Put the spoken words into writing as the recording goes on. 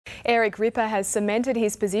Eric Ripper has cemented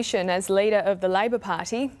his position as leader of the Labor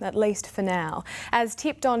Party, at least for now. As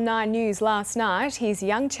tipped on 9 News last night, his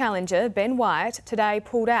young challenger, Ben Wyatt, today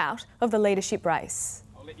pulled out of the leadership race.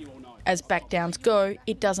 As backdowns go,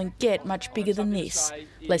 it doesn't get much bigger than this.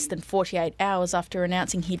 Less than 48 hours after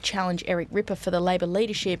announcing he'd challenge Eric Ripper for the Labor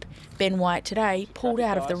leadership, Ben Wyatt today pulled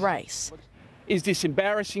out of the race. Is this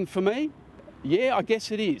embarrassing for me? Yeah, I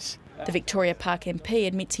guess it is. The Victoria Park MP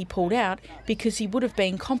admits he pulled out because he would have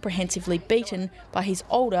been comprehensively beaten by his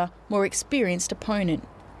older, more experienced opponent.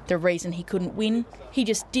 The reason he couldn't win, he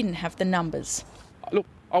just didn't have the numbers. Look,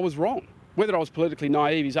 I was wrong. Whether I was politically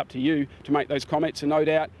naive is up to you to make those comments, and no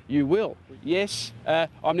doubt you will. Yes,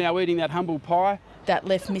 I'm now eating that humble pie. That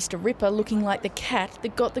left Mr Ripper looking like the cat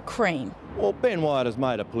that got the cream. Well, Ben Wyatt has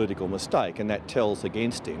made a political mistake and that tells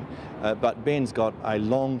against him, but Ben's got a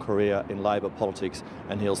long career in Labor politics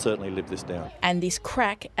and he'll certainly live this down. And this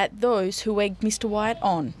crack at those who egged Mr Wyatt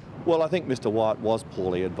on. Well, I think Mr Wyatt was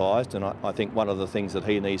poorly advised, and I think one of the things that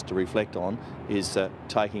he needs to reflect on is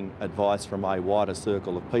taking advice from a wider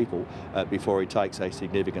circle of people before he takes a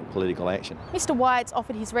significant political action. Mr Wyatt's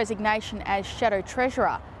offered his resignation as Shadow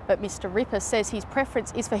Treasurer, but Mr Ripper says his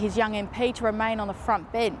preference is for his young MP to remain on the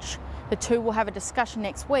front bench. The two will have a discussion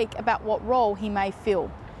next week about what role he may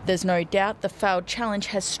fill. There's no doubt the failed challenge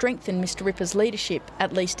has strengthened Mr Ripper's leadership,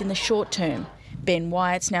 at least in the short term. Ben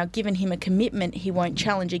Wyatt's now given him a commitment he won't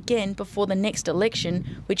challenge again before the next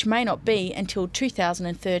election, which may not be until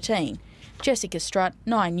 2013. Jessica Strutt,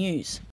 9 News.